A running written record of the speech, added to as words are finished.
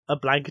a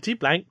blankety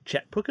blank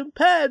checkbook and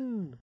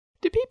pen.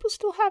 Do people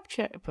still have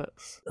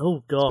checkbooks? Oh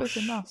I gosh,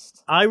 suppose they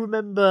must. I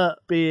remember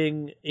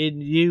being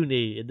in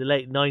uni in the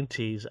late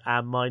 90s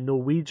and my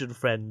Norwegian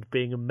friend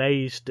being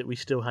amazed that we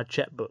still had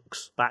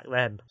checkbooks back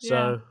then.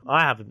 So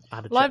I haven't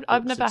had a checkbook.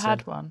 I've never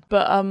had one,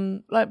 but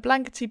like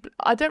blankety,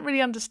 I don't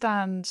really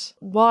understand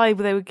why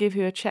they would give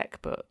you a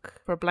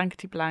checkbook for a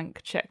blankety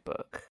blank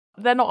checkbook.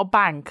 They're not a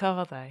bank,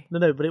 are they?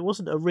 No, but it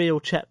wasn't a real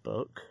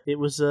checkbook. It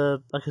was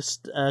a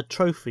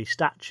trophy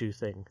statue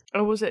thing.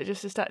 Or was it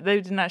just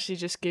they didn't actually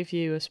just give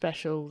you a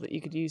special that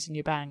you could use in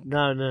your bank?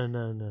 No. No,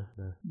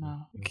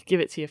 you could give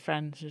it to your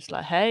friends, just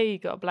like, hey, you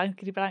got a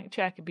blankety blank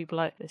check, and people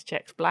like, this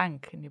check's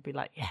blank, and you'd be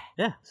like, yeah.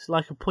 Yeah, it's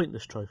like a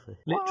pointless trophy.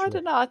 Well, I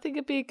don't know. I think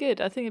it'd be good.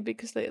 I think it'd be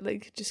because they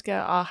could just go,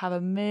 I'll have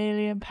 £1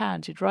 million.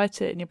 You'd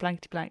write it in your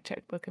blankety blank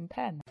checkbook and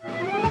pen.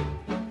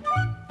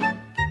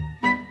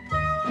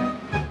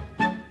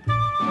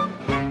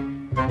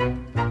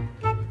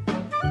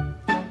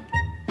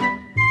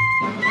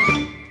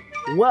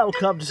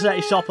 Welcome to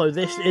Seti Sopo.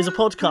 This is a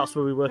podcast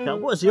where we work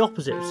out what is the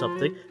opposite of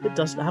something that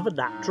doesn't have a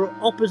natural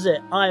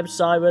opposite. I am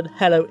Simon.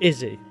 Hello,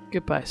 Izzy.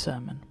 Goodbye,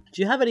 Simon.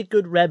 Do you have any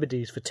good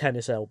remedies for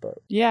tennis elbow?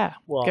 Yeah,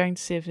 What? going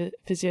to see a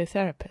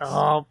physiotherapist.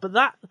 Oh, but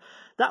that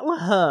will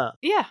hurt.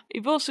 Yeah,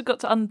 you've also got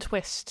to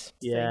untwist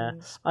Yeah.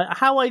 things.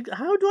 How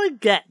do I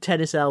get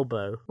tennis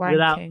elbow Wanking.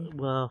 without?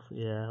 Well,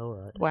 yeah, all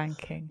right.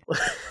 Wanking.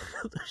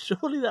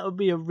 Surely that would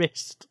be a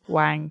wrist.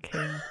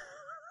 Wanking.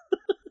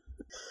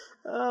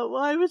 Well,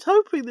 I was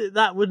hoping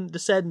that wouldn't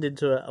descend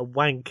into a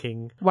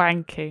wanking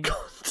Wanking.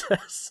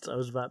 contest. I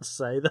was about to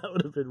say that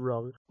would have been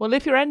wrong. Well,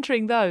 if you're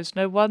entering those,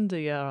 no wonder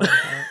you're on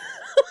that.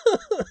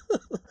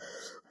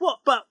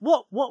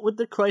 What would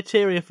the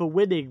criteria for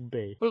winning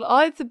be? Will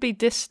either be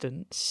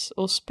distance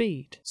or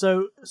speed.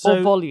 So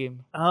Or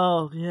volume.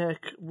 Oh yeah,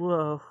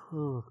 well,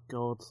 oh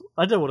god,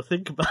 I don't want to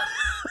think about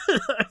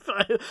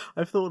it.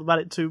 I've thought about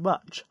it too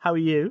much. How are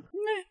you?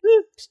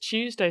 It's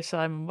Tuesday,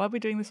 Simon. Why are we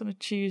doing this on a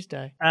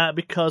Tuesday?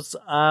 Because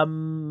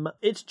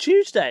it's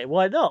Tuesday.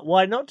 Why not?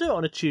 Why not do it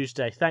on a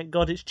Tuesday? Thank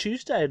God it's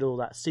Tuesday and all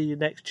that. See you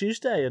next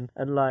Tuesday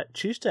and like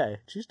Tuesday.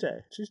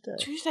 Tuesday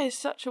is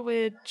such a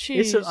weird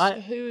It's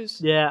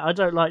Who's... Yeah, I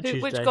don't like Tuesday.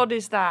 Which god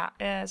is that?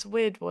 Yeah, it's a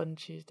weird one,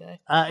 Tuesday.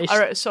 It's- I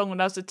wrote a song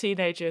when I was a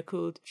teenager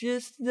called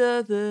Just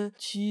Another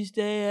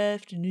Tuesday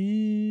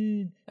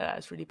Afternoon.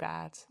 That's really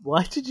bad.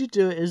 Why did you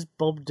do it as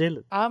Bob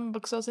Dylan?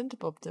 Because I was into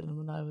Bob Dylan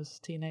when I was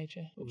a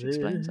teenager, which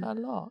explains a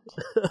lot.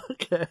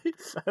 Okay,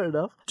 fair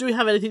enough. Do we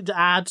have anything to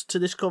add to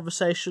this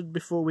conversation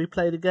before we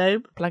play the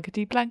game?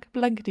 Blankety blank,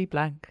 blankety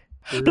blank.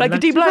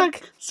 Blankety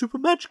blank. Super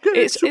match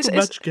game.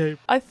 Match game.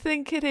 I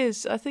think it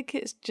is. I think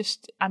it's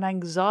just an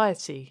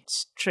anxiety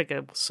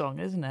trigger song,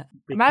 isn't it?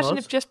 Imagine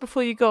if just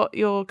before you got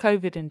your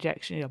COVID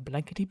injection, you're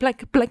blankety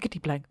blank, blankety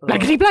blank,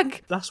 blankety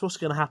blank. That's what's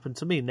going to happen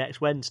to me next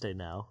Wednesday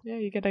now. Yeah,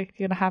 you're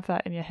gonna have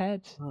that in your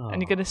head,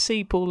 and you're gonna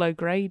see Paul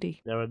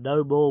O'Grady. There are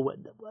no more.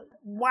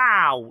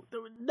 Wow!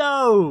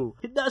 No!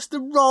 That's the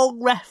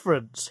wrong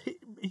reference.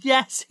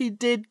 Yes, he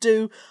did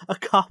do a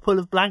couple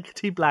of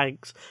blankety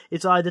blanks.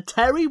 It's either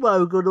Terry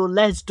Wogan or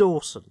Les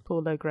Dawson.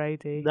 Paul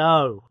O'Grady.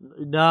 No.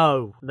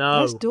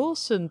 Les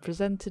Dawson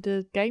presented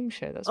a game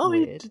show. That's He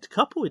weird. did a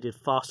couple. He did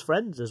Fast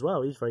Friends as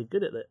well. He's very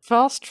good at it.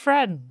 Fast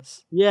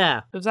Friends.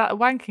 Yeah. Was that a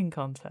wanking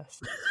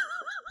contest?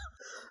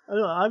 I'm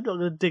not going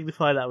to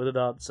dignify that with an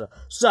answer.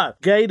 So,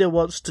 Gaynor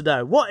wants to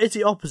know, what is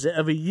the opposite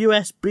of a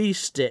USB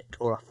stick,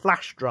 or a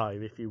flash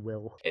drive, if you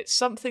will? It's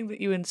something that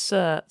you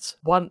insert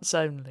once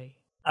only.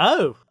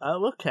 Oh,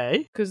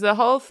 okay. Because the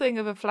whole thing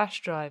of a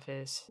flash drive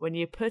is when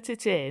you put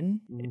it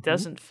in, it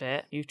doesn't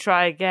fit. You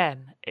try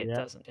again, it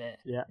doesn't fit.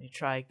 Yeah. You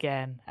try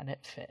again, and it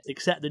fits.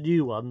 Except the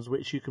new ones,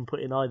 which you can put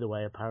in either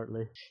way,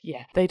 apparently.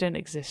 Yeah, they don't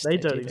exist. They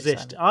don't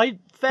exist. I'm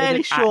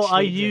fairly sure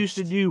I used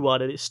a new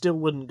one and it still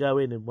wouldn't go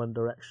in one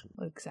direction.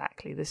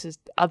 Exactly. This is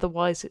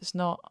otherwise it's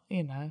not,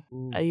 a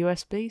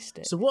USB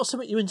stick. So what's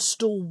something you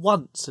install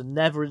once and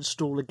never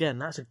install again?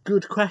 That's a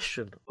good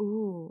question.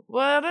 Ooh.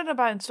 Well, I don't know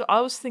about install.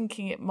 I was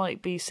thinking it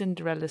might be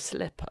Cinderella's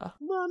slipper.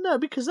 Well, no,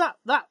 because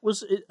that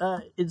was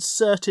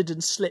inserted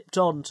and slipped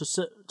on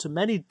to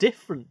many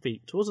different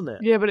feet, wasn't it?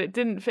 Yeah, but it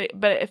didn't fit.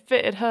 But it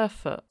fitted her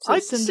foot. So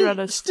it's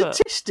Cinderella's foot.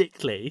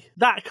 Statistically,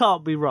 that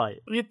can't be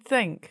right. You'd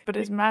think, but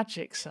it's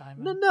magic,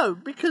 Simon. No,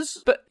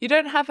 because... But you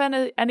don't have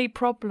any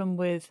problem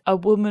with a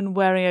woman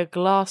wearing a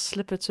glass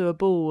slipper to a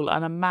ball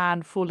and a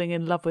man falling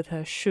in love with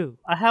her shoe.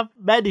 I have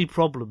many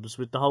problems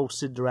with the whole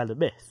Cinderella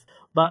myth.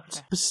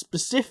 But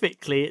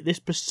specifically, at this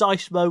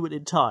precise moment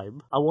in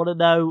time, I want to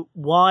know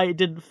why it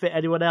didn't fit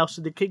anyone else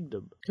in the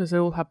kingdom. Because they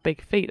all have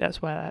big feet,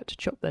 that's why they had to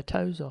chop their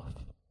toes off.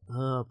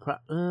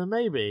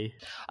 Maybe.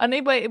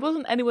 Anyway, it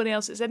wasn't anyone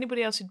else, it's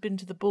anybody else who'd been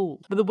to the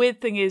ball. But the weird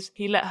thing is,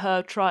 he let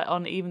her try it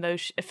on even though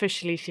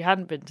officially she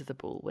hadn't been to the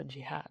ball when she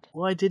had.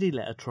 Why did he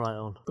let her try it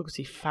on? Because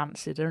he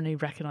fancied her and he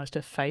recognised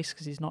her face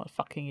because he's not a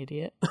fucking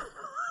idiot.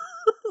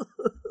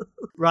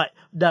 Right,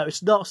 no,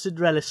 it's not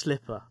Cinderella's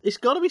slipper. It's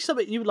got to be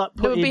something you like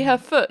put in... It would be her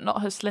foot,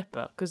 not her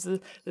slipper, because the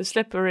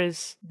slipper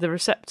is the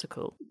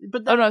receptacle.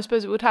 But Oh no, I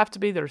suppose it would have to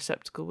be the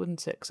receptacle,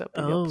 wouldn't it? Because that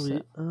would be the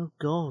opposite. Oh,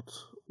 God.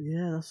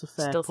 Yeah, that's a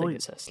fair Still point. think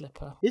it's her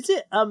slipper. Is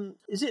it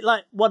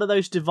like one of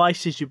those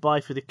devices you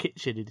buy for the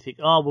kitchen and you think,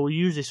 oh, we'll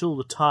use this all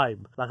the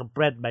time, like a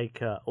bread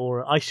maker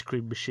or an ice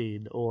cream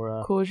machine or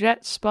a...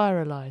 Courgette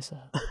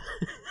spiralizer.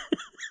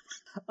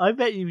 I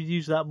bet you would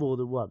use that more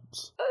than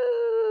once.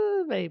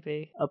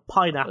 Maybe. A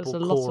pineapple There's a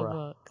corer. lot of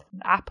work.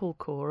 An apple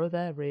corer,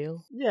 they're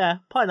real. Yeah,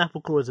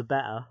 pineapple corers are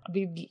better. I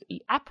mean,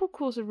 apple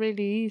cores are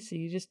really easy.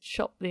 You just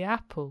chop the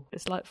apple.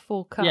 It's like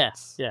 4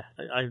 cuts. Yeah.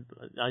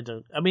 I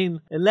don't. I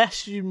mean,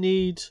 unless you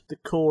need the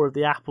core of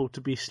the apple to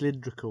be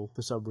cylindrical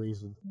for some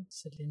reason.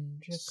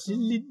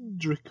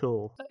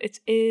 Cylindrical. It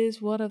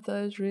is one of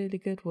those really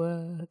good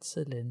words,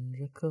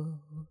 cylindrical.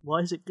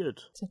 Why is it good?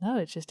 I don't know,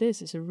 it just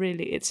is.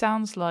 It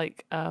sounds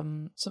like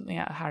something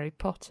out of Harry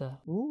Potter.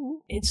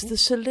 Ooh. It's the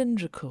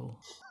cylindrical.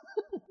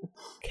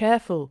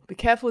 Careful. Be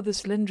careful with the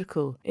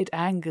cylindrical. It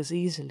angers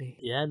easily.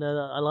 Yeah, no,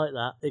 I like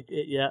that.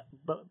 Yeah,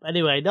 but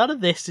anyway, none of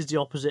this is the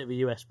opposite of a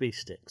USB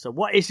stick. So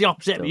what is the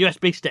opposite of a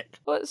USB stick?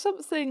 Well, it's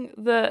something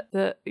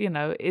that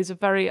is a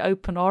very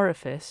open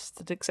orifice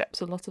that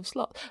accepts a lot of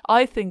slots.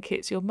 I think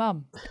it's your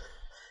mum.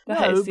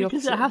 No,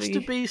 because it has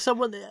to be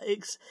someone that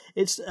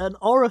it's an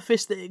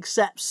orifice that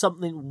accepts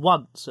something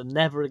once and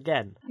never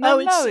again. No,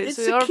 it's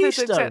the orifice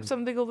keystone. that accepts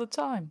something all the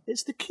time.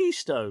 It's the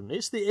keystone.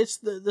 It's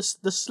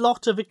the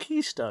slot of a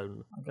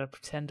keystone. I'm gonna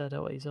pretend I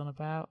know what he's on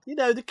about. You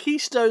know, the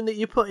keystone that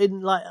you put in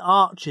like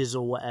arches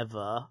or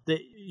whatever.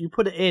 That you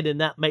put it in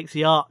and that makes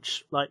the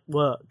arch like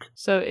work.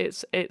 So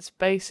it's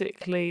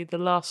basically the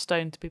last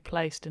stone to be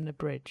placed in the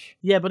bridge.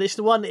 Yeah, but it's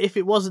the one that if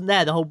it wasn't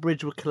there, the whole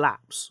bridge would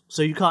collapse.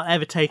 So you can't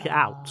ever take it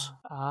out.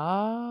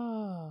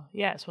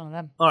 Yeah, it's one of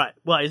them. All right.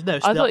 Well, it's no.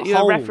 It's I the thought you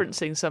whole... were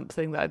referencing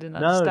something that I didn't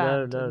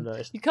understand.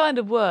 No. You kind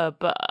of were,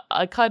 but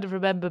I kind of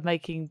remember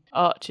making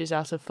arches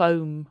out of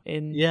foam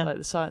in like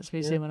the Science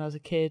Museum when I was a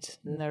kid.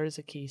 And there is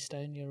a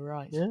keystone. You're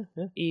right. Yeah.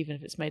 Even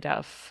if it's made out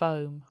of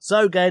foam.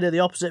 So, Gaynor, the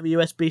opposite of a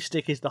USB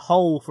stick is the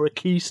hole for a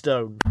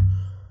keystone.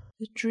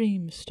 The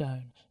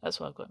Dreamstone. That's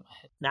what I've got in my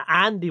head. Now,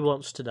 Andy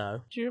wants to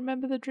know. Do you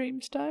remember the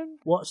Dreamstone?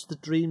 What's the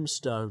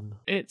Dreamstone?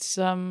 It's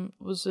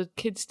was a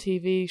kids'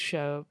 TV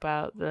show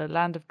about the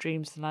land of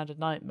dreams, the land of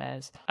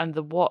nightmares, and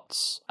the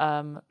Watts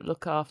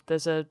look after.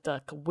 There's a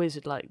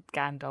wizard like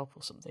Gandalf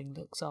or something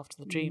looks after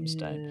the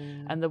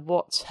Dreamstone, and the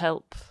Watts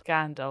help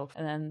Gandalf,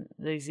 and then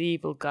these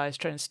evil guys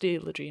try and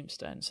steal the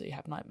Dreamstone, so you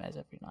have nightmares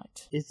every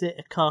night. Is it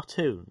a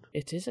cartoon?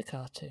 It is a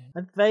cartoon.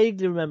 I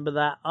vaguely remember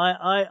that.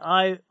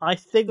 I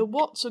think the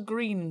Watts are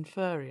green and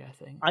furry. I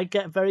think. I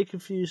get very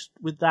confused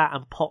with that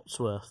and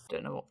Potsworth.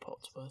 Don't know what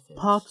Potsworth is.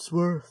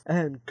 Potsworth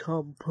and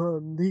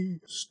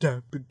company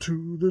step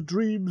into the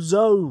dream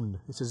zone.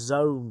 It's a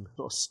zone,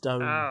 not a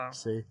stone.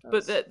 See,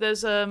 but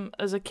there's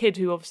a kid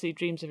who obviously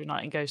dreams every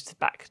night and goes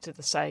back to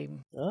the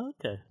same. Oh,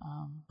 okay.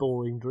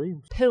 Boring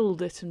dreams.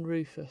 Pildit and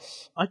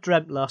Rufus. I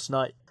dreamt last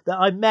night that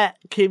I met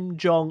Kim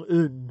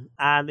Jong-un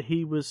and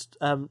he was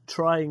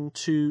trying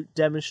to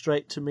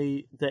demonstrate to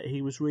me that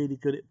he was really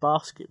good at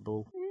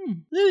basketball.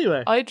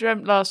 Anyway. I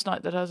dreamt last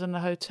night that I was in a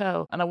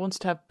hotel and I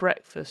wanted to have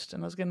breakfast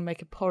and I was going to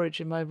make a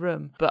porridge in my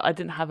room, but I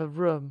didn't have a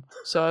room.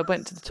 So I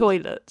went to the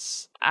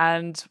toilets.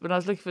 And when I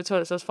was looking for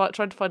toilets, I was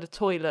trying to find a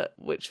toilet,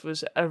 which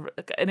was,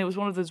 and it was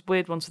one of those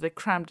weird ones where they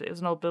crammed it. It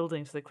was an old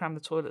building, so they crammed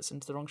the toilets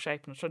into the wrong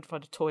shape. And I was trying to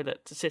find a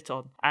toilet to sit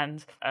on.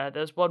 And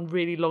there was one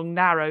really long,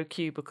 narrow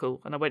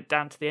cubicle. And I went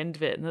down to the end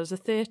of it, and there was a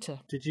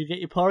theatre. Did you get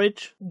your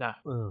porridge? No.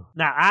 Oh.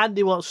 Now,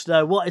 Andy wants to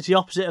know, what is the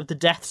opposite of the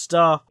Death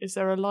Star? Is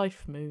there a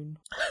life moon?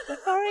 The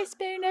forest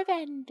moon of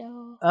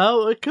Endor.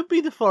 Oh, it could be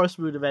the forest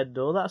moon of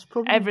Endor. That's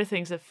probably...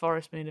 Everything's a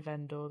forest moon of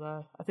Endor,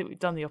 though. I think we've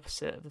done the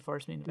opposite of the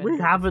forest moon of Endor. We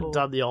haven't before.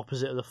 done the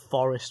opposite of the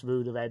forest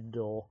moon of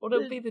Endor. Well, it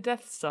would be the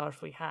Death Star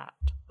if we had.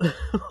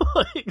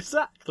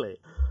 Exactly.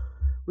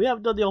 We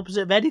haven't done the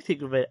opposite of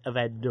anything of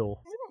Endor.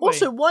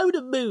 Also, why would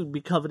a moon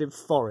be covered in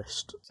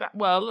forest?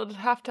 Well, it'd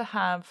have to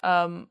have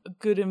a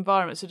good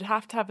environment, so it'd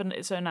have to have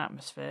its own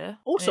atmosphere.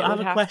 Also, I have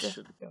a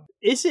question.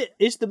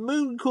 Is the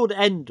moon called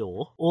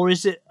Endor, or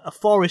is it a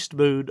forest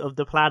moon of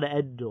the planet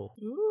Endor?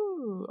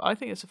 Ooh, I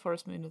think it's a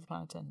forest moon of the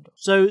planet Endor.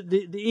 So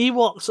the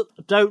Ewoks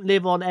don't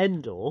live on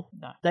Endor.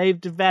 No. They've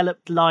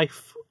developed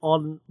life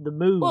on the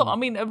moon. Well, I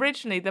mean,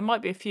 originally there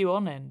might be a few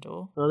on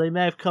Endor. Well, they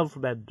may have come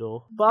from Endor.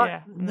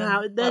 But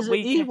now there's an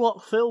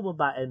Ewok film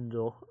about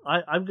Endor.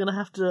 I'm going to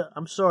have to...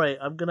 I'm sorry.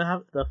 I'm going to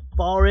have the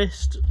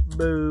forest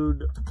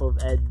moon of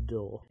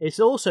Endor. It's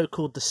also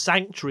called the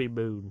Sanctuary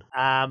Moon.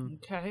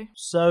 Okay.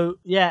 So,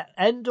 yeah,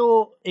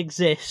 Endor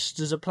exists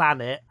as a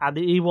planet, and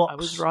the Ewoks... I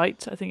was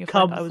right. I think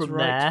I was from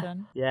right there.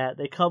 then. Yeah,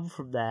 they come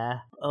from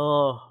there.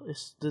 Oh,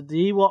 the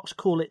Ewoks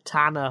call it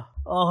Tanner.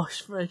 Oh, it's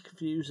very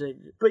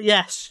confusing. But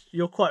yes,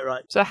 you're quite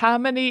right. So how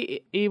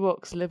many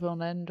Ewoks live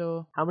on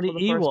Endor? How many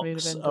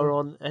Ewoks are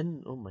on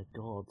Endor? Oh my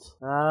god.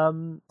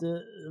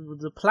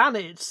 The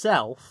planet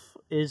itself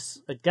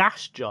is a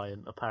gas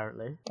giant,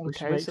 apparently.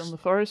 Okay, so on the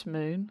forest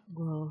moon.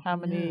 Well, how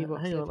many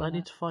Ewoks hang live on, I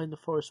need to find the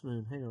forest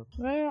moon. Hang on.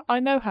 Well, I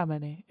know how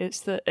many. It's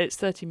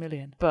 30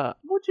 million, but...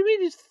 What do you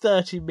mean it's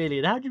 30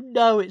 million? How do you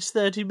know it's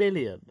 30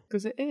 million?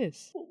 Because it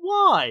is. What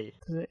Why?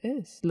 Because it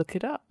is. Look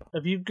it up.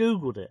 Have you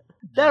Googled it?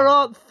 There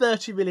aren't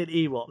 30 million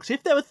Ewoks.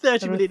 If there were 30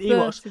 There are million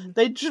Ewoks,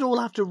 they'd just all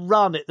have to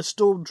run at the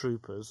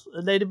stormtroopers,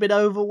 and they'd have been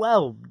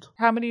overwhelmed.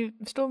 How many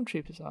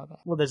stormtroopers are there?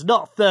 Well, there's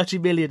not 30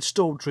 million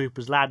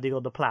stormtroopers landing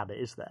on the planet,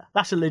 is there?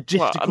 That's a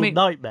logistical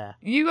nightmare.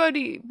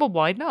 Well,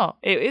 why not?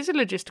 It is a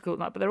logistical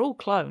nightmare, but they're all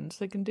clones.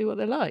 They can do what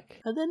they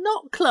like. And they're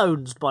not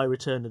clones by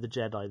Return of the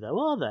Jedi, though,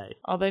 are they?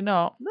 Are they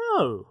not?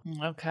 No.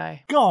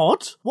 Okay.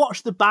 God,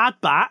 watch The Bad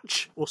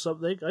Batch or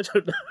something. I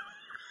don't know.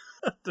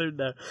 I don't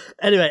know.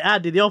 Anyway,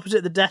 Andy, the opposite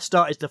of the Death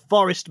Star is the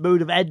forest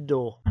moon of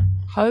Endor.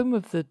 Home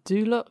of the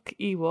Duluk,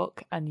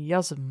 Ewok, and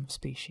Yuzum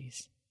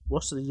species.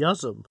 What's the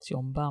Yuzum? It's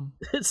your bum.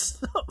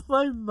 It's not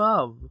my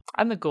mum.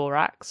 And the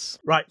Gorax.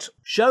 Right.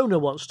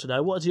 Shona wants to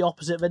know, what is the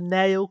opposite of a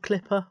nail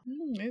clipper?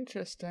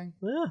 Interesting.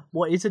 Yeah.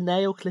 What is a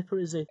nail clipper,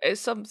 is it?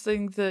 It's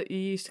something that you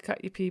use to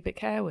cut your pubic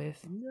hair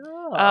with.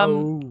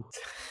 No.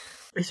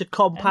 It's a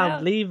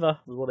compound lever,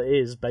 is what it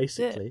is,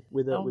 basically,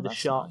 with a that's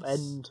sharp nice.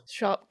 end.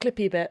 Sharp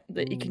clippy bit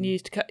that you can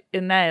use to cut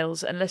your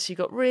nails, unless you've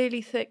got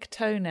really thick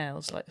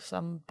toenails, like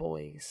some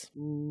boys.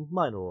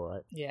 Mine are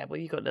alright. Yeah, well,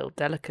 you've got little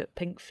delicate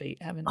pink feet,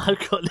 haven't you?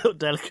 I've got little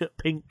delicate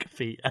pink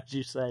feet, as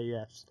you say,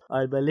 yes.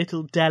 I'm a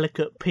little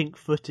delicate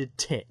pink-footed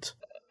tit.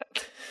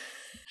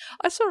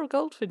 I saw a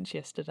goldfinch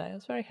yesterday. I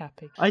was very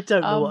happy. I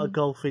don't know what a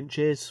goldfinch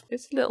is.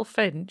 It's a little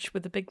finch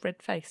with a big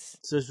red face.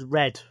 So it's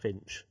red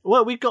finch.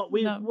 Well, we talked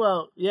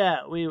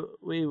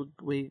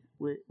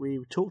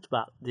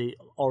about the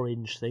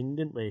orange thing,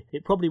 didn't we?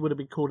 It probably would have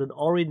been called an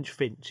orange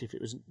finch if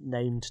it was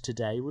named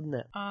today, wouldn't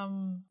it?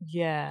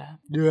 Yeah.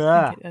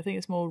 Yeah. I think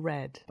it's more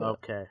red. But...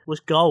 Okay. It was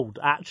gold,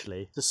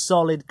 actually. It's a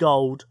solid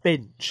gold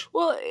finch.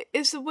 Well,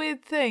 it's a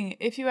weird thing.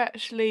 If you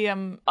actually,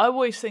 I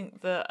always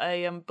think that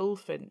a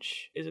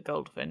bullfinch is a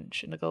goldfinch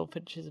and a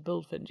goldfinch is a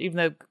bullfinch, even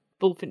though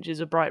bullfinches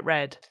are bright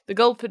red. The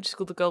goldfinch is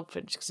called the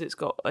goldfinch because it's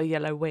got a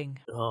yellow wing.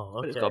 Oh,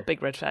 okay. But it's got a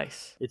big red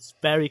face. It's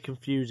very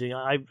confusing.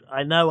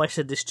 I know I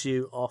said this to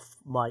you off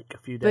mic a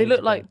few days They look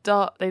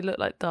ago. They look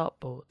like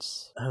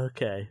dartboards.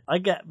 Okay. I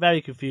get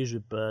very confused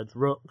with birds.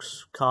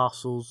 Rooks,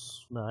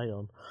 castles. No, hang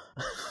on.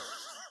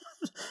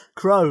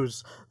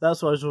 Crows.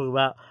 That's what I was talking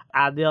about.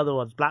 And the other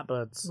ones,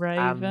 blackbirds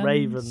and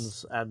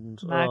ravens and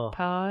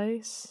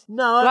magpies.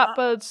 No,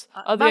 blackbirds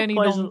are the only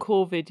magpies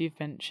non-corvid you've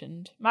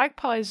mentioned.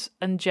 Magpies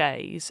and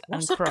jays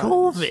What's and crows. a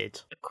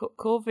corvid?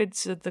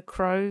 Corvids are the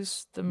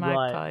crows, the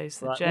magpies,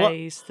 the right.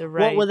 jays, the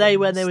ravens. What were they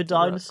when they were the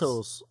rooks.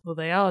 dinosaurs? Well,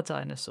 they are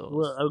dinosaurs.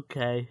 Well,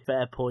 okay,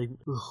 fair point.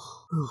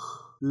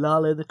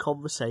 Lull in the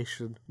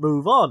conversation.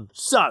 Move on.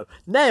 So,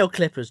 nail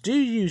clippers. Do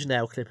you use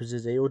nail clippers,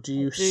 Izzy, or do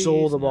you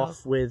saw them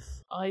off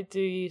with... I do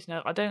use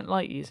nail... I don't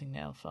like using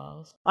nail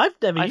files. I've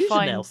never used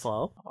a nail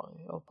file. Oh,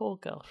 your poor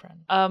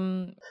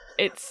girlfriend.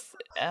 It's...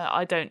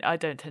 I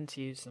don't tend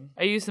to use them.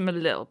 I use them a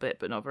little bit,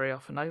 but not very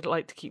often. I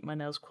like to keep my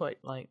nails quite,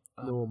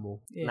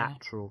 normal. Yeah.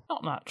 Natural.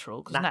 Not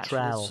natural, because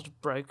natural is sort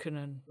of broken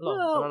and long.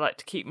 Well, but I like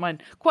to keep mine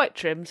quite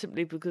trim,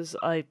 simply because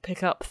I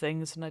pick up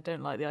things and I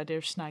don't like the idea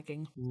of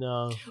snagging.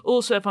 No.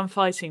 Also, if I'm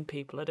fighting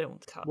people, I don't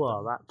want to cut them.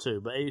 Well, that too,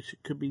 but it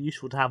could be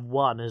useful to have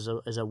one as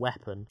a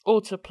weapon.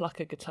 Or to pluck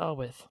a guitar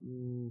with.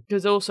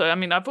 Because also, I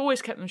mean, I've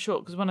always kept them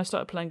short, because when I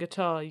started playing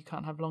guitar, you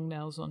can't have long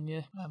nails on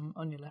your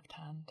left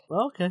hand.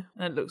 Well, okay.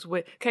 And it looks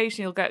weird.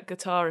 Occasionally you'll get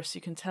guitarists,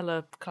 you can tell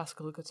a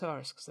classical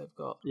guitarist, because they've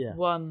got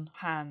one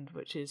hand,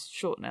 which is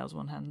short nails,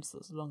 one hand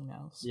that's long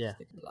nails. Yeah,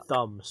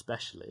 thumb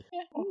especially.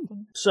 Yeah,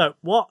 often. So,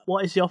 what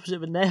is the opposite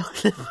of a nail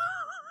clipper?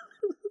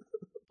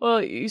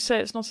 Well, you say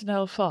it's not a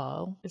nail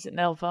file. Is it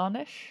nail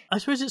varnish? I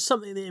suppose it's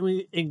something that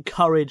we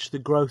encourage the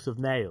growth of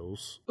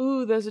nails.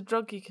 Ooh, there's a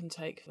drug you can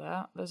take for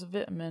that. There's a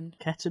vitamin.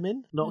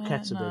 Ketamine? Not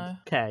ketamine. No.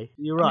 Okay,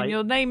 you're right. I mean,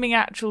 you're naming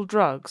actual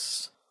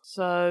drugs.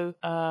 So,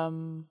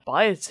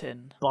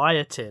 biotin.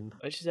 Biotin.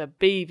 Which is a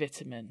B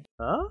vitamin.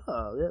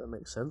 Oh, yeah, that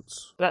makes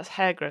sense. That's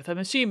hair growth. I'm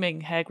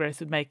assuming hair growth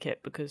would make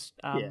it because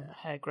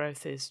hair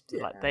growth is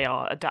like they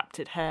are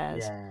adapted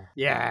hairs.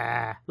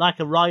 Yeah. Like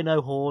a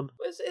rhino horn.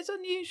 It's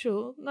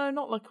unusual. No,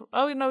 not like...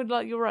 Oh, no,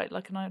 like you're right,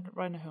 like a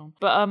rhino horn.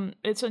 But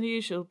it's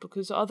unusual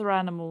because other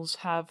animals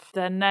have...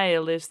 Their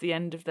nail is the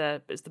end of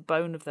it's the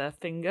bone of their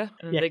finger.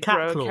 And then they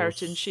grow a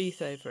keratin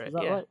sheath over it. Is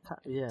that right?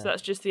 Yeah. So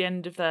that's just the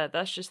end of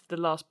that's just the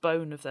last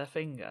bone of their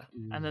finger.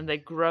 And then they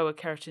grow a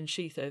keratin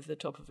sheath over the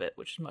top of it,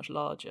 which is much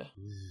larger.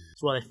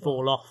 That's why they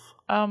fall off.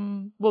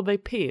 Well, they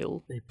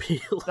peel. They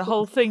peel. The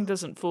whole thing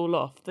doesn't fall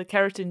off. The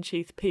keratin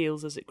sheath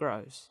peels as it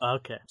grows.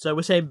 Okay. So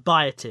we're saying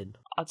biotin.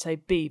 I'd say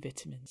B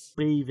vitamins.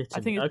 B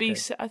vitamin. I think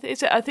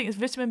it's I think it's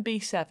vitamin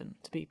B7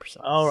 to be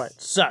precise. All right.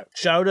 So,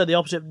 Shona, the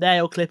opposite of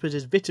nail clippers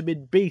is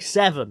vitamin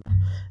B7.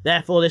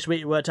 Therefore, this week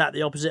we worked out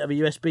the opposite of a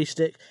USB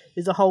stick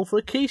is a hole for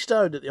a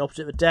keystone, that the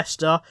opposite of a Death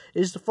Star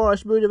is the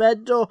forest moon of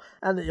Endor,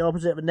 and that the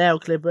opposite of a nail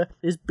clipper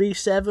is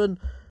B7.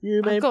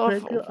 You may I've got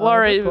break your a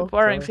arm,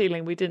 worrying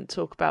feeling we didn't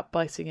talk about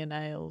biting your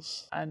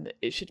nails, and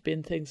it should be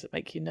in things that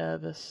make you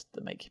nervous,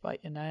 that make you bite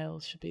your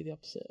nails. Should be the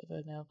opposite of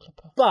a nail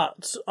clipper.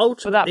 But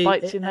ultimately, But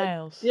that bites your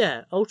nails.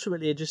 Yeah,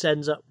 ultimately it just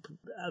ends up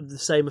the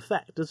same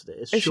effect, doesn't it?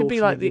 It's It should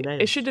be like shortening your it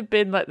nails. should have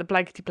been like the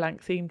blankety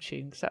blank theme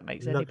tune, because that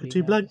makes anybody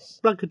Blankety blank, nervous.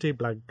 blankety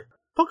blank.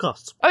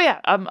 Podcasts. Oh yeah,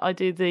 I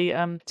do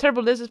the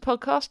Terrible Lizards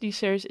podcast. New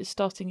series is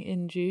starting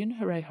in June.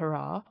 Hooray,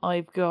 hurrah!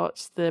 I've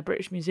got the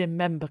British Museum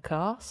member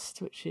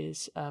cast, which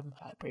is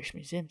British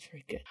Museum's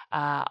very good.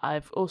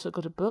 I've also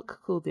got a book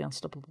called The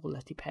Unstoppable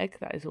Letty Peg.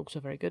 That is also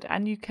very good.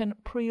 And you can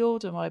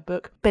pre-order my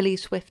book, Billy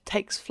Swift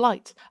Takes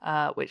Flight,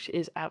 which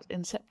is out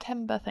in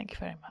September. Thank you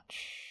very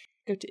much.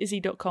 Go to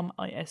izzy.com,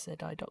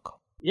 izzi.com.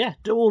 Yeah,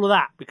 do all of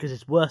that because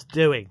it's worth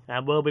doing.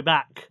 And we'll be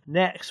back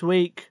next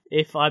week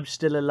if I'm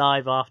still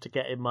alive after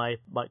getting my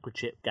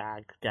microchip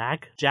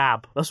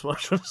jab. That's what I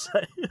was trying to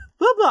say.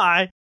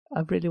 Bye-bye. I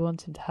really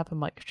want him to have a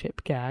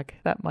microchip gag.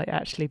 That might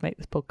actually make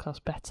this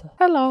podcast better.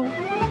 Hello.